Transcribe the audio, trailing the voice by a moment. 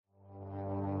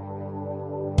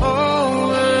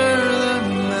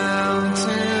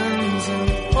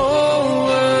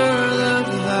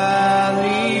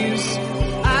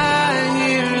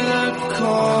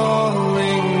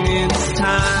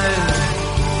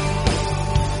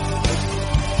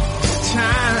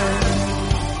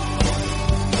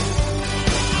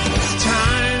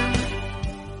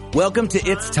Welcome to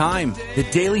It's Time, the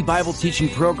daily Bible teaching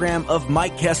program of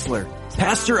Mike Kessler,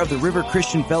 pastor of the River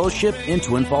Christian Fellowship in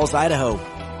Twin Falls, Idaho.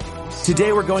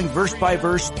 Today we're going verse by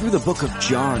verse through the book of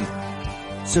John.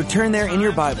 So turn there in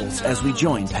your Bibles as we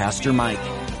join Pastor Mike.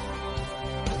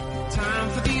 Time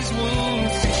for these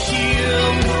wounds to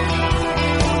heal.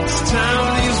 It's time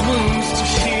for these wounds to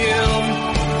heal.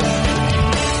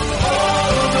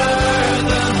 Over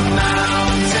the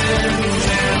mountains and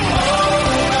over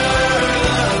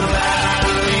the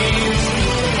valleys,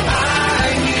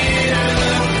 I hear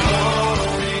the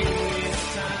calling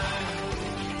this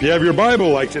time. If you have your Bible,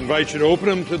 I'd like to invite you to open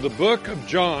them to the book of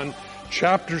John,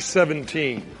 chapter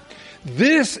 17.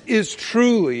 This is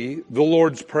truly the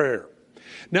Lord's Prayer.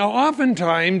 Now,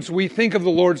 oftentimes we think of the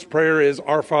Lord's Prayer as,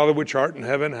 Our Father which art in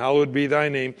heaven, hallowed be thy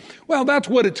name. Well, that's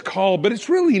what it's called, but it's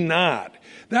really not.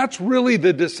 That's really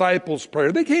the disciples'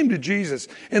 prayer. They came to Jesus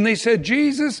and they said,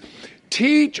 Jesus,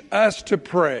 teach us to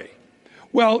pray.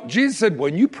 Well, Jesus said,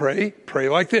 when you pray, pray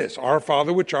like this, Our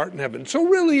Father which art in heaven. So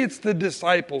really it's the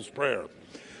disciples' prayer.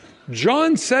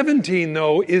 John 17,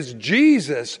 though, is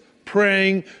Jesus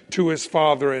praying to his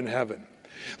Father in heaven.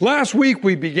 Last week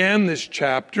we began this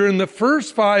chapter, and the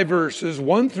first 5 verses,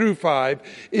 1 through 5,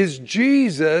 is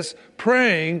Jesus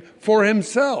praying for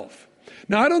himself.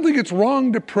 Now, I don't think it's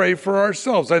wrong to pray for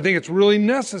ourselves. I think it's really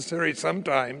necessary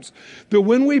sometimes that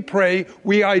when we pray,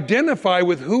 we identify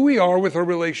with who we are with our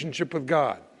relationship with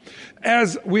God.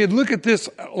 As we look at this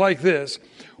like this,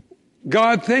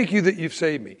 God, thank you that you've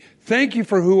saved me. Thank you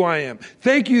for who I am.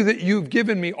 Thank you that you've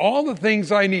given me all the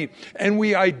things I need. And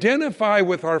we identify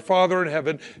with our Father in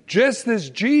heaven, just as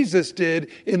Jesus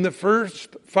did in the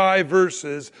first 5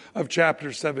 verses of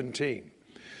chapter 17.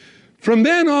 From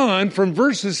then on, from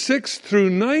verses 6 through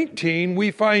 19,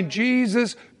 we find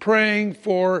Jesus praying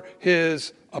for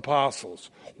his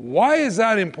apostles. Why is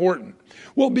that important?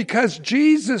 Well, because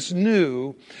Jesus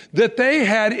knew that they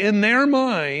had in their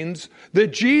minds that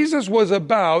Jesus was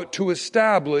about to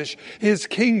establish his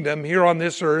kingdom here on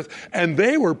this earth, and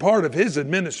they were part of his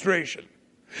administration.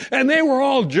 And they were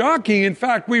all jockeying. In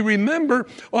fact, we remember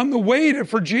on the way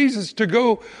for Jesus to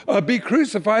go be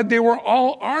crucified, they were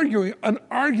all arguing. An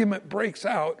argument breaks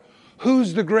out.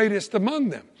 Who's the greatest among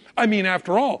them? I mean,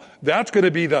 after all, that's going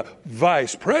to be the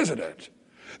vice president.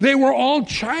 They were all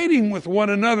chiding with one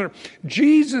another.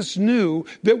 Jesus knew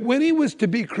that when he was to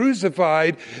be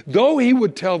crucified, though he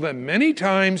would tell them many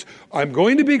times, I'm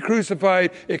going to be crucified,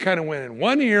 it kind of went in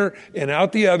one ear and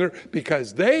out the other,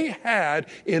 because they had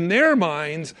in their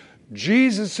minds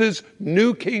Jesus'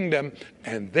 new kingdom,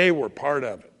 and they were part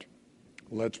of it.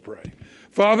 Let's pray.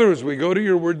 Father, as we go to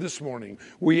your word this morning,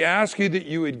 we ask you that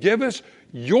you would give us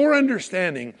your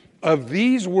understanding of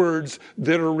these words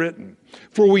that are written.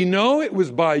 For we know it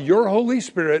was by your Holy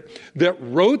Spirit that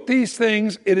wrote these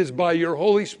things. It is by your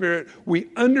Holy Spirit we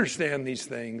understand these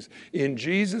things. In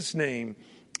Jesus' name,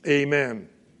 amen.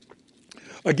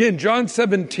 Again, John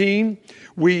 17,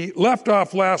 we left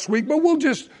off last week, but we'll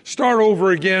just start over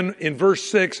again in verse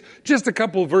 6, just a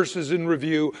couple of verses in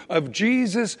review of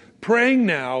Jesus praying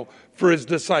now for his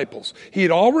disciples. He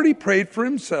had already prayed for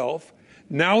himself.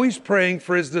 Now he's praying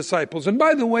for his disciples. And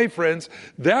by the way, friends,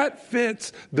 that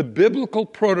fits the biblical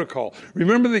protocol.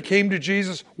 Remember they came to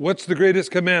Jesus, what's the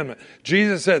greatest commandment?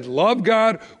 Jesus said, love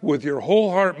God with your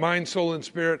whole heart, mind, soul, and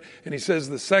spirit. And he says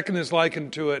the second is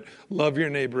likened to it, love your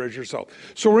neighbor as yourself.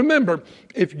 So remember,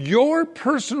 if your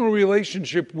personal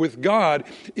relationship with God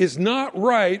is not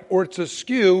right or it's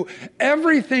askew,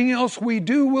 everything else we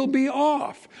do will be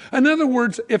off. In other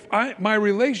words, if my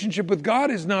relationship with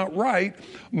God is not right,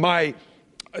 my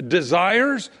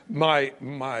desires, my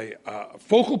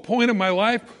focal point of my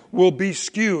life will be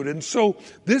skewed. And so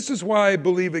this is why I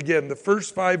believe, again, the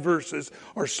first 5 verses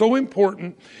are so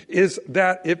important, is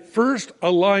that it first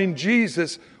aligned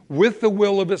Jesus with the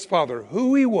will of his Father,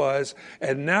 who he was,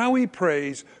 and now he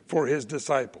prays for his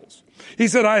disciples. He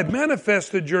said, I have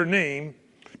manifested your name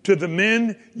to the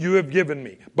men you have given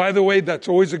me. By the way, that's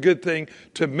always a good thing,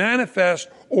 to manifest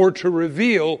or to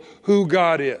reveal who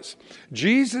God is.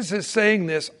 Jesus is saying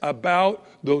this about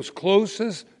those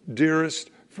closest, dearest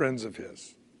friends of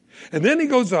his. And then he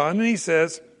goes on and he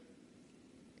says,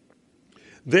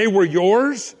 they were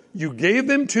yours, you gave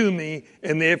them to me,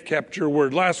 and they have kept your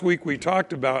word. Last week we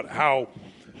talked about how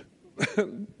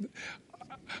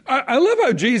I love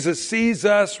how Jesus sees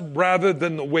us rather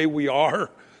than the way we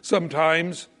are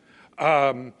sometimes.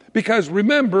 Because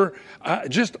remember,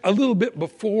 just a little bit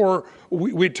before,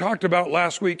 we talked about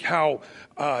last week how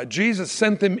Jesus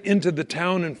sent them into the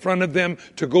town in front of them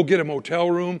to go get a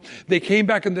motel room. They came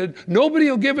back and said,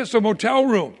 nobody will give us a motel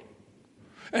room.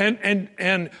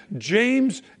 And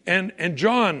James and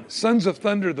John, sons of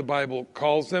thunder, the Bible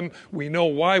calls them. We know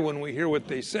why when we hear what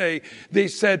they say. They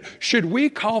said, should we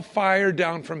call fire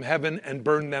down from heaven and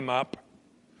burn them up?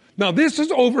 Now, this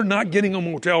is over not getting a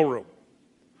motel room.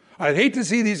 I'd hate to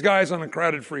see these guys on a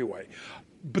crowded freeway.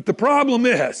 But the problem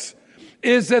is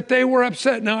that they were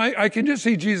upset. Now, I can just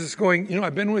see Jesus going,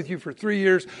 I've been with you for 3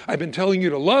 years. I've been telling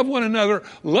you to love one another,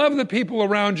 love the people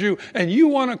around you, and you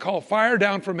want to call fire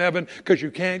down from heaven because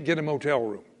you can't get a motel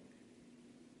room.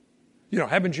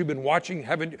 Haven't you been watching?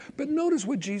 But notice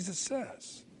what Jesus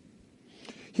says.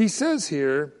 He says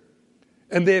here,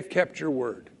 and they have kept your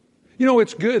word.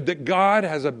 It's good that God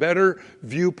has a better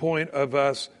viewpoint of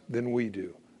us than we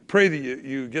do. Pray that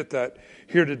you get that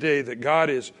here today, that God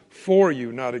is for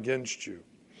you, not against you.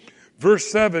 Verse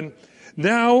 7,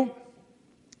 now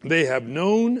they have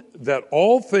known that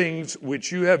all things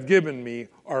which you have given me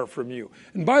are from you.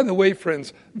 And by the way,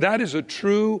 friends, that is a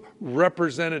true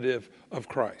representative of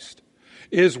Christ,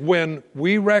 is when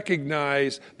we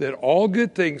recognize that all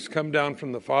good things come down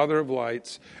from the Father of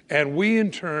lights, and we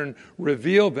in turn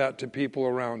reveal that to people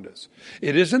around us.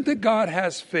 It isn't that God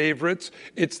has favorites,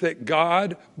 it's that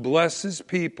God blesses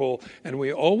people, and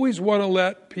we always want to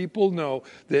let people know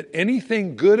that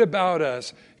anything good about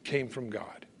us came from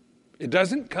God. It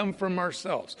doesn't come from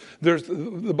ourselves.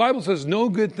 The Bible says no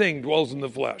good thing dwells in the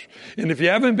flesh. And if you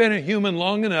haven't been a human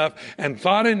long enough and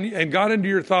got into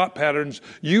your thought patterns,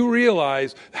 you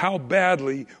realize how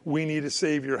badly we need a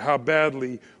Savior, how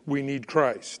badly we need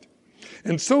Christ.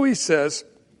 And so he says,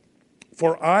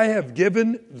 for I have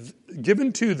given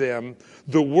to them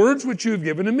the words which you have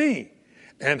given to me,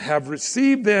 and have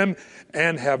received them,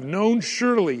 and have known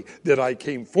surely that I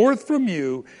came forth from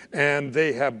you, and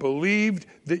they have believed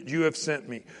that you have sent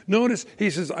me. Notice, he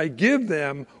says, I give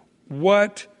them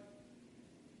what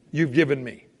you've given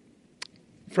me.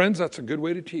 Friends, that's a good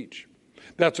way to teach.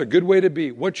 That's a good way to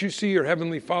be. What you see your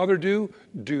Heavenly Father do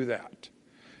that.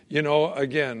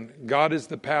 Again, God is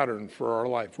the pattern for our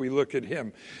life. We look at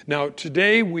Him. Now,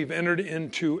 today we've entered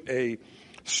into a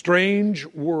strange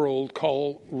world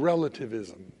called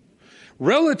relativism.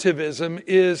 Relativism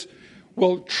is,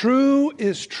 true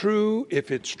is true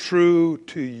if it's true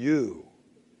to you.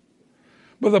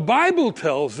 But the Bible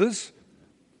tells us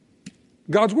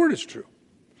God's Word is true.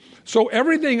 So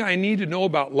everything I need to know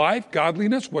about life,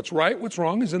 godliness, what's right, what's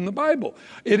wrong is in the Bible.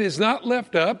 It is not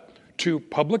left up to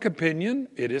public opinion.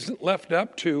 It isn't left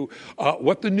up to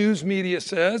what the news media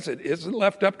says. It isn't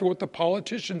left up to what the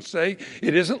politicians say.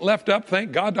 It isn't left up,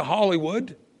 thank God, to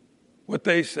Hollywood, what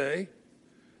they say.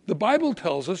 The Bible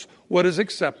tells us what is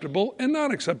acceptable and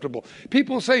not acceptable.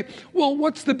 People say, well,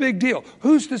 what's the big deal?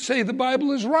 Who's to say the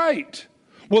Bible is right?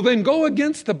 Well, then go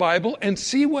against the Bible and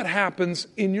see what happens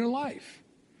in your life.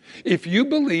 If you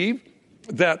believe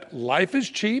that life is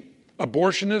cheap,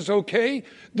 abortion is okay,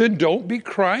 then don't be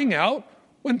crying out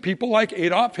when people like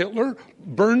Adolf Hitler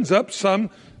burns up some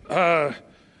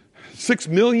 6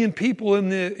 million people in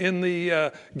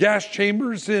the gas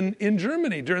chambers in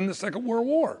Germany during the Second World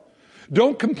War.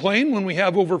 Don't complain when we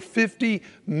have over 50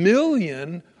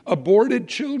 million aborted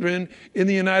children in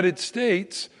the United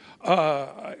States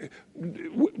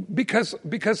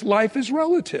because life is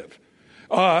relative.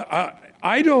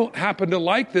 I don't happen to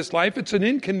like this life. It's an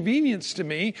inconvenience to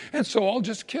me, and so I'll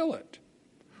just kill it.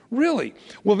 Really?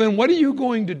 Well, then what are you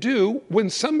going to do when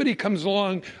somebody comes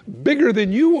along bigger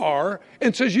than you are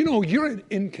and says, you're an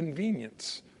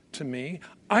inconvenience to me.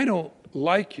 I don't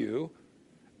like you,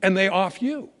 and they off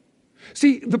you.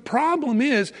 See, the problem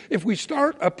is if we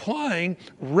start applying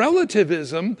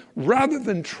relativism rather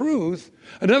than truth,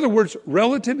 in other words,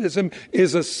 relativism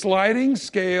is a sliding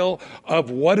scale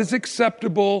of what is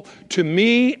acceptable to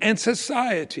me and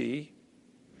society.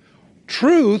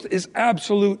 Truth is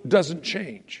absolute, doesn't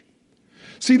change.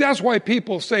 See, that's why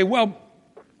people say,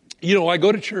 I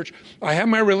go to church, I have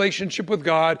my relationship with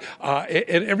God,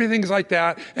 and everything's like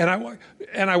that, and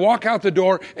I walk out the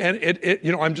door, and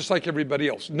I'm just like everybody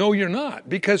else. No, you're not,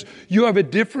 because you have a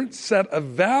different set of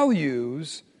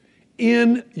values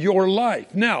in your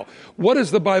life. Now, what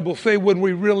does the Bible say when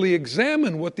we really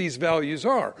examine what these values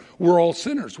are? We're all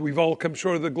sinners. We've all come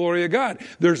short of the glory of God.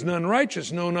 There's none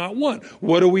righteous, no, not one.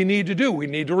 What do we need to do? We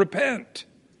need to repent.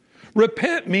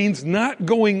 Repent means not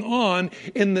going on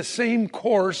in the same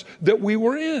course that we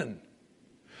were in.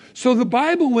 So the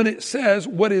Bible, when it says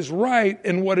what is right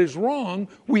and what is wrong,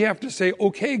 we have to say,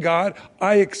 okay, God,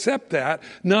 I accept that.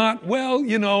 Not,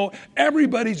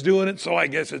 everybody's doing it, so I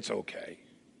guess it's okay.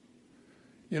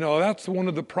 That's one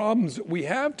of the problems that we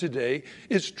have today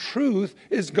is truth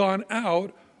is gone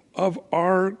out of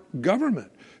our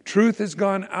government. Truth has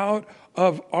gone out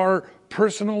of our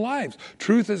personal lives.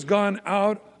 Truth has gone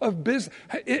out of business.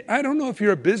 I don't know if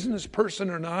you're a business person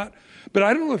or not, but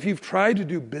I don't know if you've tried to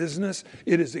do business.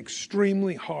 It is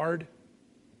extremely hard.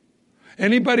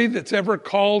 Anybody that's ever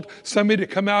called somebody to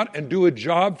come out and do a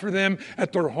job for them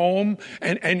at their home,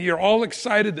 and you're all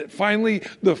excited that finally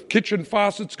the kitchen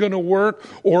faucet's going to work,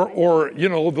 or the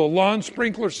lawn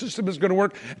sprinkler system is going to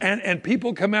work, and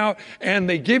people come out and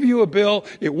they give you a bill,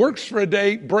 it works for a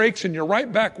day, breaks, and you're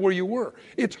right back where you were.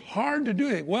 It's hard to do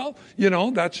it. Well,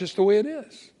 that's just the way it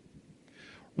is.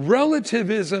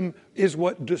 Relativism is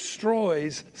what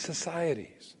destroys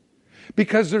societies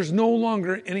because there's no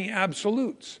longer any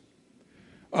absolutes.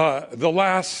 The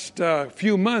last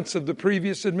few months of the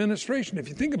previous administration, if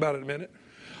you think about it a minute,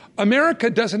 America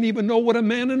doesn't even know what a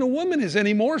man and a woman is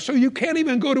anymore, so you can't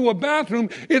even go to a bathroom.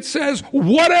 It says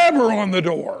whatever on the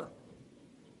door.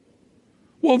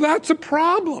 Well, that's a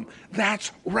problem.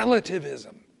 That's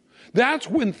relativism. That's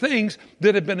when things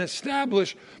that have been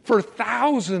established for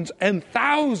thousands and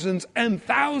thousands and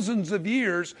thousands of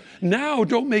years now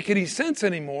don't make any sense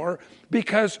anymore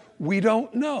because we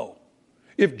don't know.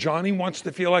 If Johnny wants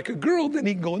to feel like a girl, then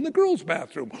he can go in the girls'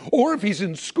 bathroom. Or if he's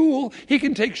in school, he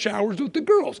can take showers with the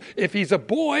girls. If he's a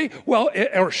boy,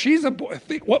 or she's a boy,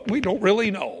 we don't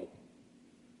really know.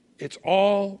 It's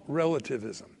all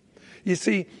relativism. You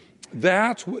see,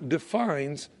 that's what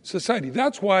defines society.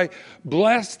 That's why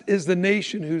blessed is the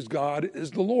nation whose God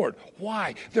is the Lord.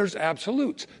 Why? There's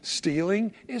absolutes.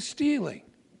 Stealing is stealing.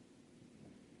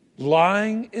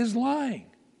 Lying is lying.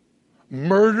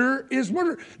 Murder is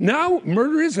murder. Now,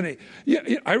 murder isn't it?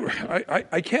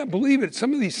 I can't believe it.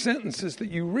 Some of these sentences that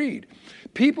you read.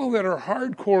 People that are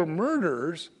hardcore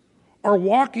murderers are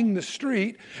walking the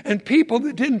street, and people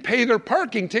that didn't pay their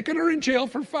parking ticket are in jail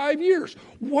for 5 years.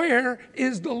 Where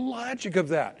is the logic of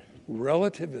that?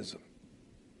 Relativism.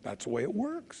 That's the way it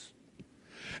works.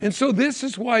 And so this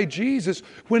is why Jesus,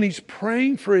 when he's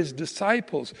praying for his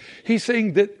disciples, he's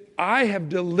saying that I have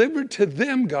delivered to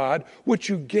them, God, what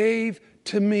you gave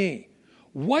to me.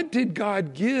 What did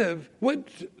God give?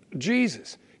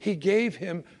 Jesus? He gave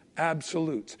him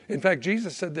absolutes. In fact,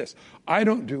 Jesus said this, I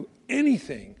don't do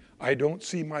anything I don't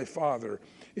see my Father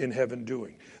in heaven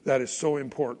doing. That is so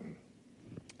important.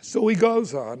 So he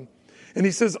goes on, and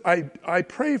he says, I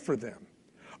pray for them.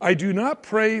 I do not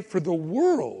pray for the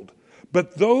world,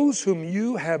 but those whom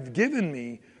you have given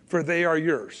me, for they are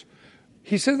yours.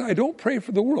 He says, I don't pray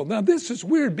for the world. Now, this is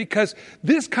weird because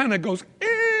this kind of goes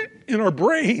in our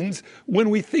brains when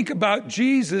we think about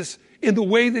Jesus in the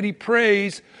way that he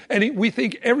prays. And we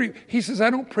think he says,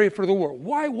 I don't pray for the world.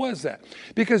 Why was that?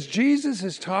 Because Jesus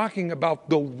is talking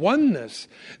about the oneness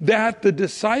that the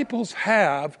disciples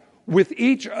have with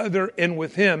each other and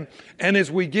with him. And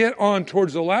as we get on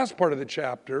towards the last part of the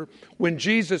chapter, when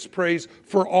Jesus prays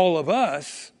for all of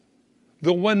us,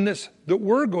 the oneness that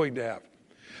we're going to have.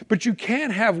 But you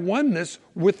can't have oneness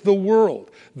with the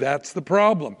world. That's the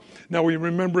problem. Now we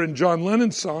remember in John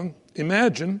Lennon's song,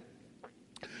 Imagine,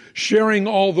 sharing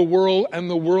all the world and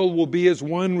the world will be as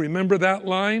one. Remember that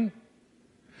line?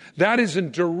 That is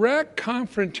in direct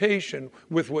confrontation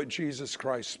with what Jesus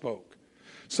Christ spoke.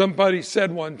 Somebody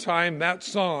said one time that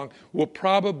song will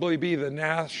probably be the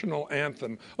national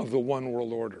anthem of the one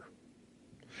world order.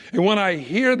 And when I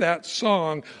hear that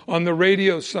song on the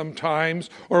radio sometimes,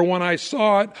 or when I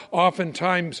saw it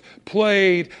oftentimes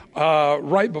played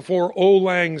right before Auld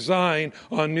Lang Syne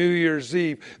on New Year's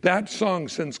Eve, that song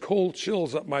sends cold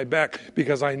chills up my back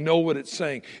because I know what it's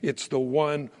saying. It's the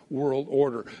one world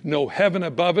order. No heaven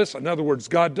above us. In other words,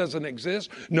 God doesn't exist.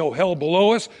 No hell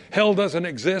below us. Hell doesn't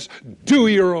exist. Do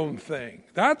your own thing.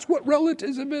 That's what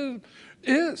relativism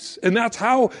is. And that's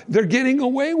how they're getting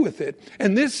away with it.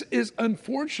 And this is,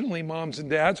 unfortunately, moms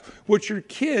and dads, what your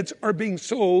kids are being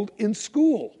sold in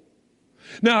school.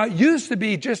 Now, it used to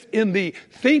be just in the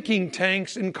thinking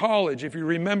tanks in college. If you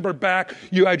remember back,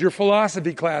 you had your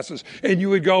philosophy classes, and you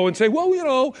would go and say,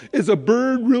 well, is a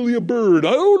bird really a bird?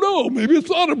 I don't know. Maybe it's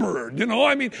not a bird.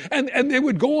 And they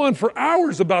would go on for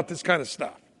hours about this kind of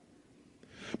stuff.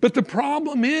 But the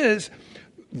problem is,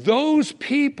 those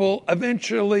people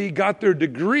eventually got their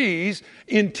degrees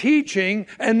in teaching,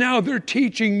 and now they're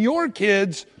teaching your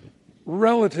kids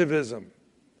relativism.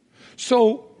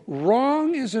 So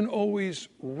wrong isn't always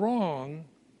wrong.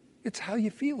 It's how you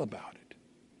feel about it.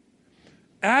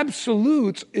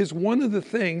 Absolutes is one of the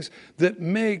things that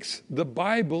makes the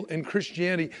Bible and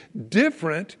Christianity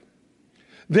different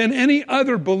than any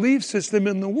other belief system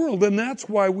in the world. And that's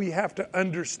why we have to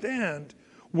understand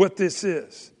what this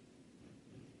is.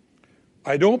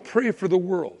 I don't pray for the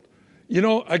world.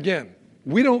 Again,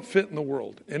 We don't fit in the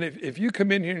world. And if you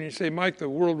come in here and you say, Mike, the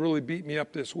world really beat me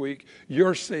up this week,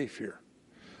 you're safe here.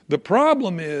 The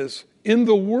problem is, in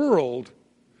the world,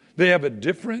 they have a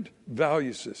different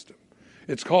value system.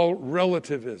 It's called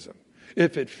relativism.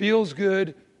 If it feels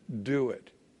good, do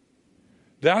it.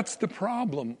 That's the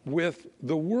problem with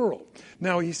the world.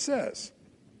 Now he says,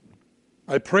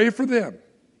 I pray for them.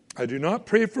 I do not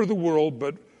pray for the world,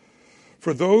 but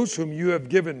for those whom you have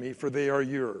given me, for they are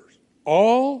yours.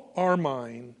 All are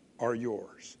mine are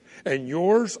yours, and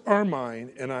yours are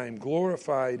mine, and I am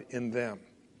glorified in them.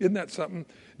 Isn't that something?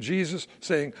 Jesus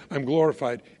saying, I'm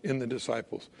glorified in the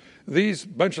disciples. These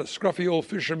bunch of scruffy old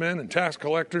fishermen and tax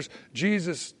collectors,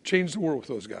 Jesus changed the world with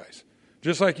those guys.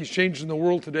 Just like he's changing the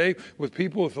world today with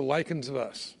people with the likens of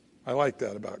us. I like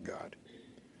that about God.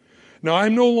 Now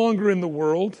I'm no longer in the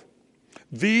world.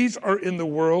 These are in the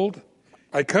world.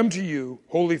 I come to you,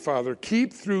 Holy Father,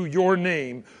 keep through your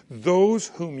name those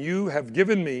whom you have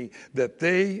given me, that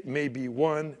they may be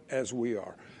one as we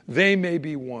are. They may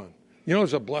be one. You know,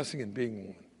 there's a blessing in being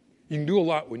one. You can do a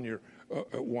lot when you're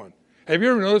at one. Have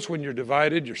you ever noticed when you're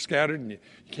divided, you're scattered, and you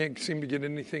can't seem to get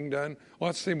anything done? Well,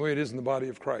 that's the same way it is in the body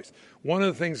of Christ. One of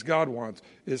the things God wants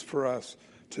is for us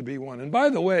to be one. And by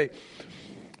the way,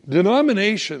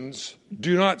 denominations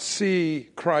do not see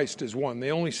Christ as one.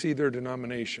 They only see their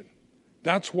denomination.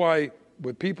 That's why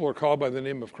when people are called by the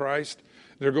name of Christ,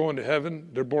 they're going to heaven,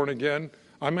 they're born again.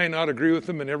 I may not agree with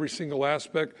them in every single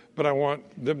aspect, but I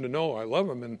want them to know I love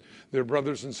them and they're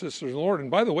brothers and sisters in the Lord.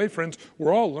 And by the way, friends,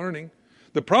 we're all learning.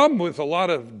 The problem with a lot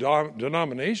of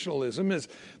denominationalism is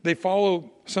they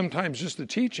follow sometimes just the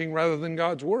teaching rather than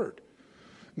God's word.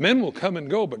 Men will come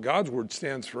and go, but God's word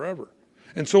stands forever.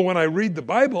 And so when I read the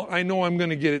Bible, I know I'm going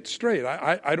to get it straight.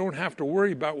 I don't have to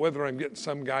worry about whether I'm getting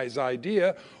some guy's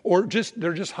idea or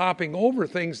they're just hopping over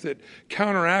things that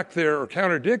counteract or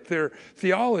contradict their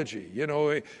theology. You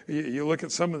know, you look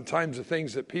at some of the times of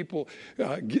things that people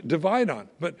divide on.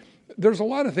 But there's a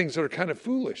lot of things that are kind of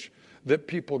foolish that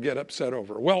people get upset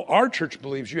over. Well, our church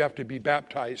believes you have to be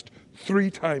baptized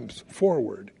 3 times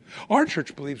forward. Our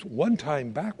church believes 1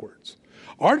 time backwards.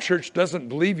 Our church doesn't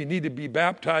believe you need to be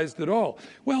baptized at all.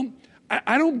 Well,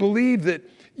 I don't believe that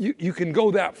you can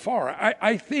go that far.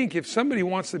 I think if somebody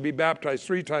wants to be baptized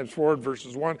 3 times forward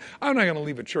versus 1, I'm not going to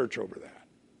leave a church over that.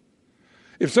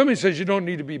 If somebody says you don't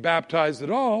need to be baptized at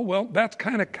all, well, that's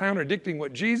kind of contradicting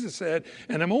what Jesus said,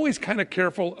 and I'm always kind of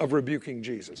careful of rebuking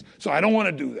Jesus. So I don't want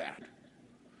to do that.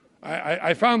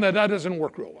 I found that doesn't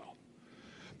work real well.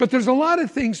 But there's a lot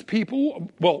of things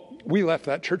we left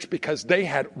that church because they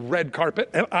had red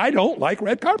carpet, and I don't like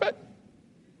red carpet.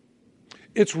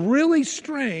 It's really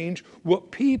strange what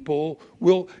people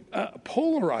will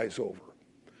polarize over.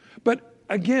 But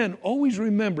again, always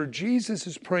remember, Jesus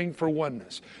is praying for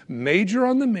oneness. Major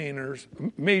on the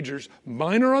majors,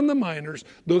 minor on the minors.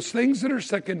 Those things that are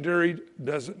secondary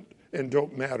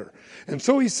don't matter. And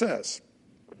so he says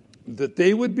that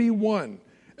they would be one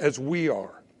as we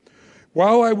are.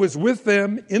 While I was with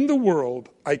them in the world,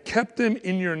 I kept them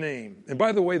in your name. And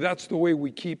by the way, that's the way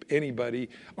we keep anybody,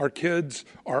 our kids,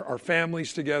 our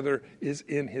families together, is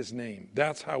in his name.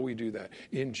 That's how we do that,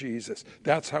 in Jesus.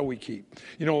 That's how we keep.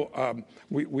 You know,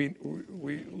 we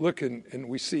look and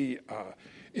we see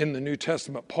in the New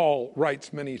Testament, Paul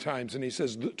writes many times, and he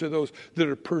says to those that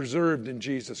are preserved in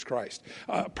Jesus Christ.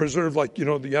 Preserved like, you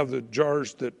know, you have the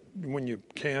jars that when you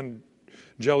can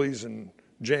jellies and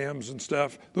jams and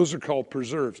stuff, those are called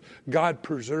preserves. God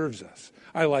preserves us.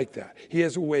 I like that. He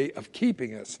has a way of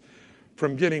keeping us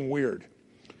from getting weird.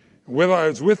 Whether I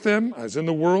was with them, I was in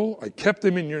the world, I kept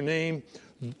them in your name.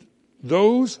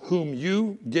 Those whom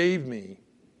you gave me,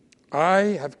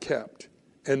 I have kept,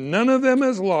 and none of them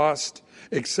is lost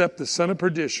except the son of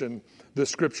perdition, the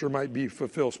scripture might be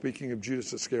fulfilled, speaking of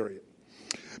Judas Iscariot.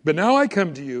 But now I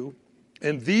come to you,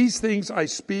 and these things I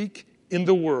speak in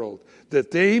the world,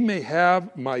 that they may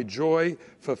have my joy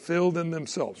fulfilled in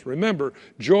themselves. Remember,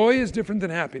 joy is different than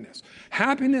happiness.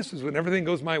 Happiness is when everything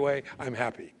goes my way, I'm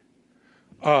happy.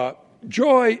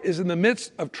 Joy is in the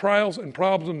midst of trials and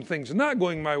problems and things not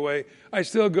going my way, I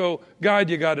still go, God,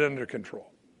 you got it under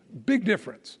control. Big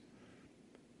difference.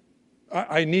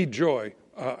 I need joy.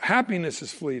 Happiness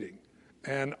is fleeting.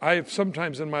 And I've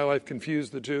sometimes in my life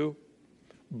confused the two.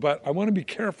 But I want to be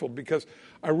careful because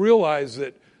I realize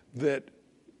that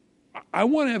I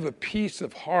want to have a peace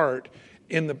of heart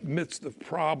in the midst of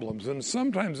problems. And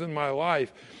sometimes in my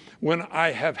life, when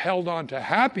I have held on to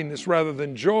happiness rather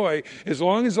than joy, as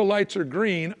long as the lights are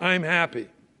green, I'm happy.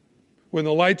 When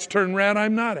the lights turn red,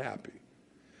 I'm not happy.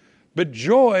 But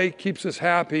joy keeps us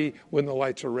happy when the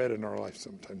lights are red in our life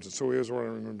sometimes. And so we always want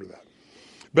to remember that.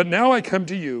 But now I come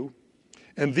to you,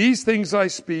 And these things I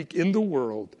speak in the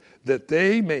world, that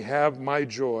they may have my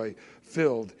joy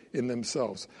filled in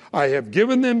themselves. I have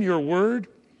given them your word,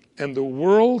 and the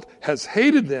world has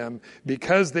hated them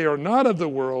because they are not of the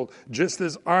world, just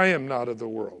as I am not of the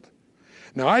world.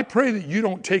 Now I pray that you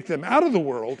don't take them out of the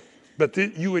world, but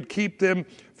that you would keep them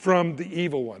from the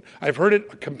evil one. I've heard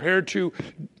it compared to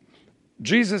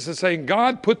Jesus is saying,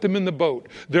 God put them in the boat.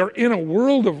 They're in a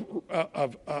world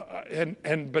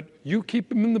but you keep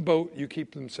them in the boat, you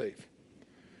keep them safe.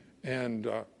 And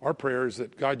our prayer is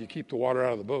that, God, you keep the water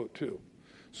out of the boat too,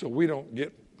 so we don't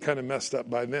get kind of messed up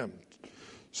by them.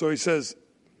 So he says,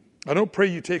 I don't pray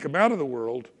you take them out of the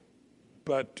world,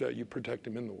 but you protect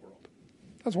them in the world.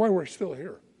 That's why we're still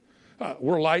here.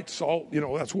 We're light, salt,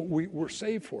 that's what we're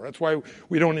saved for. That's why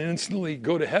we don't instantly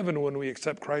go to heaven when we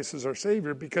accept Christ as our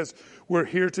Savior, because we're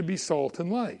here to be salt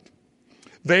and light.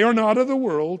 They are not of the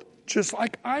world, just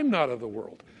like I'm not of the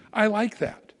world. I like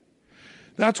that.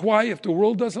 That's why if the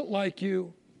world doesn't like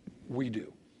you, we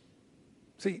do.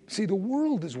 See, the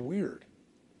world is weird.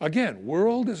 Again,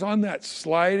 world is on that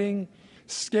sliding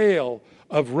scale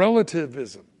of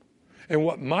relativism. And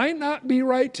what might not be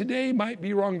right today might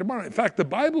be wrong tomorrow. In fact, the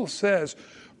Bible says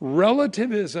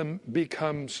relativism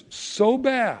becomes so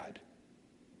bad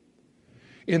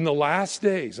in the last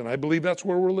days, and I believe that's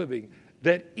where we're living,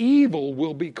 that evil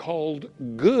will be called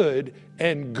good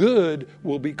and good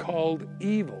will be called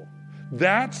evil.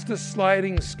 That's the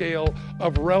sliding scale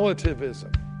of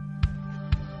relativism.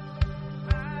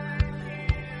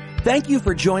 Thank you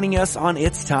for joining us on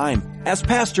It's Time, as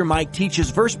Pastor Mike teaches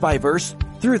verse by verse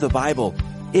through the Bible.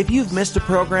 If you've missed a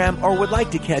program or would like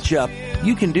to catch up,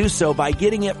 you can do so by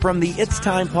getting it from the It's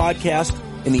Time podcast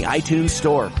in the iTunes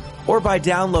store, or by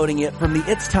downloading it from the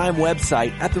It's Time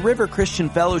website at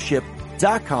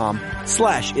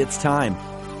theriverchristianfellowship.com/It's Time.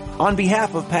 On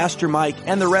behalf of Pastor Mike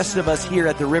and the rest of us here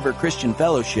at the River Christian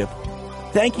Fellowship,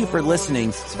 thank you for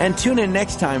listening, and tune in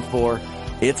next time for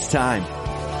It's Time.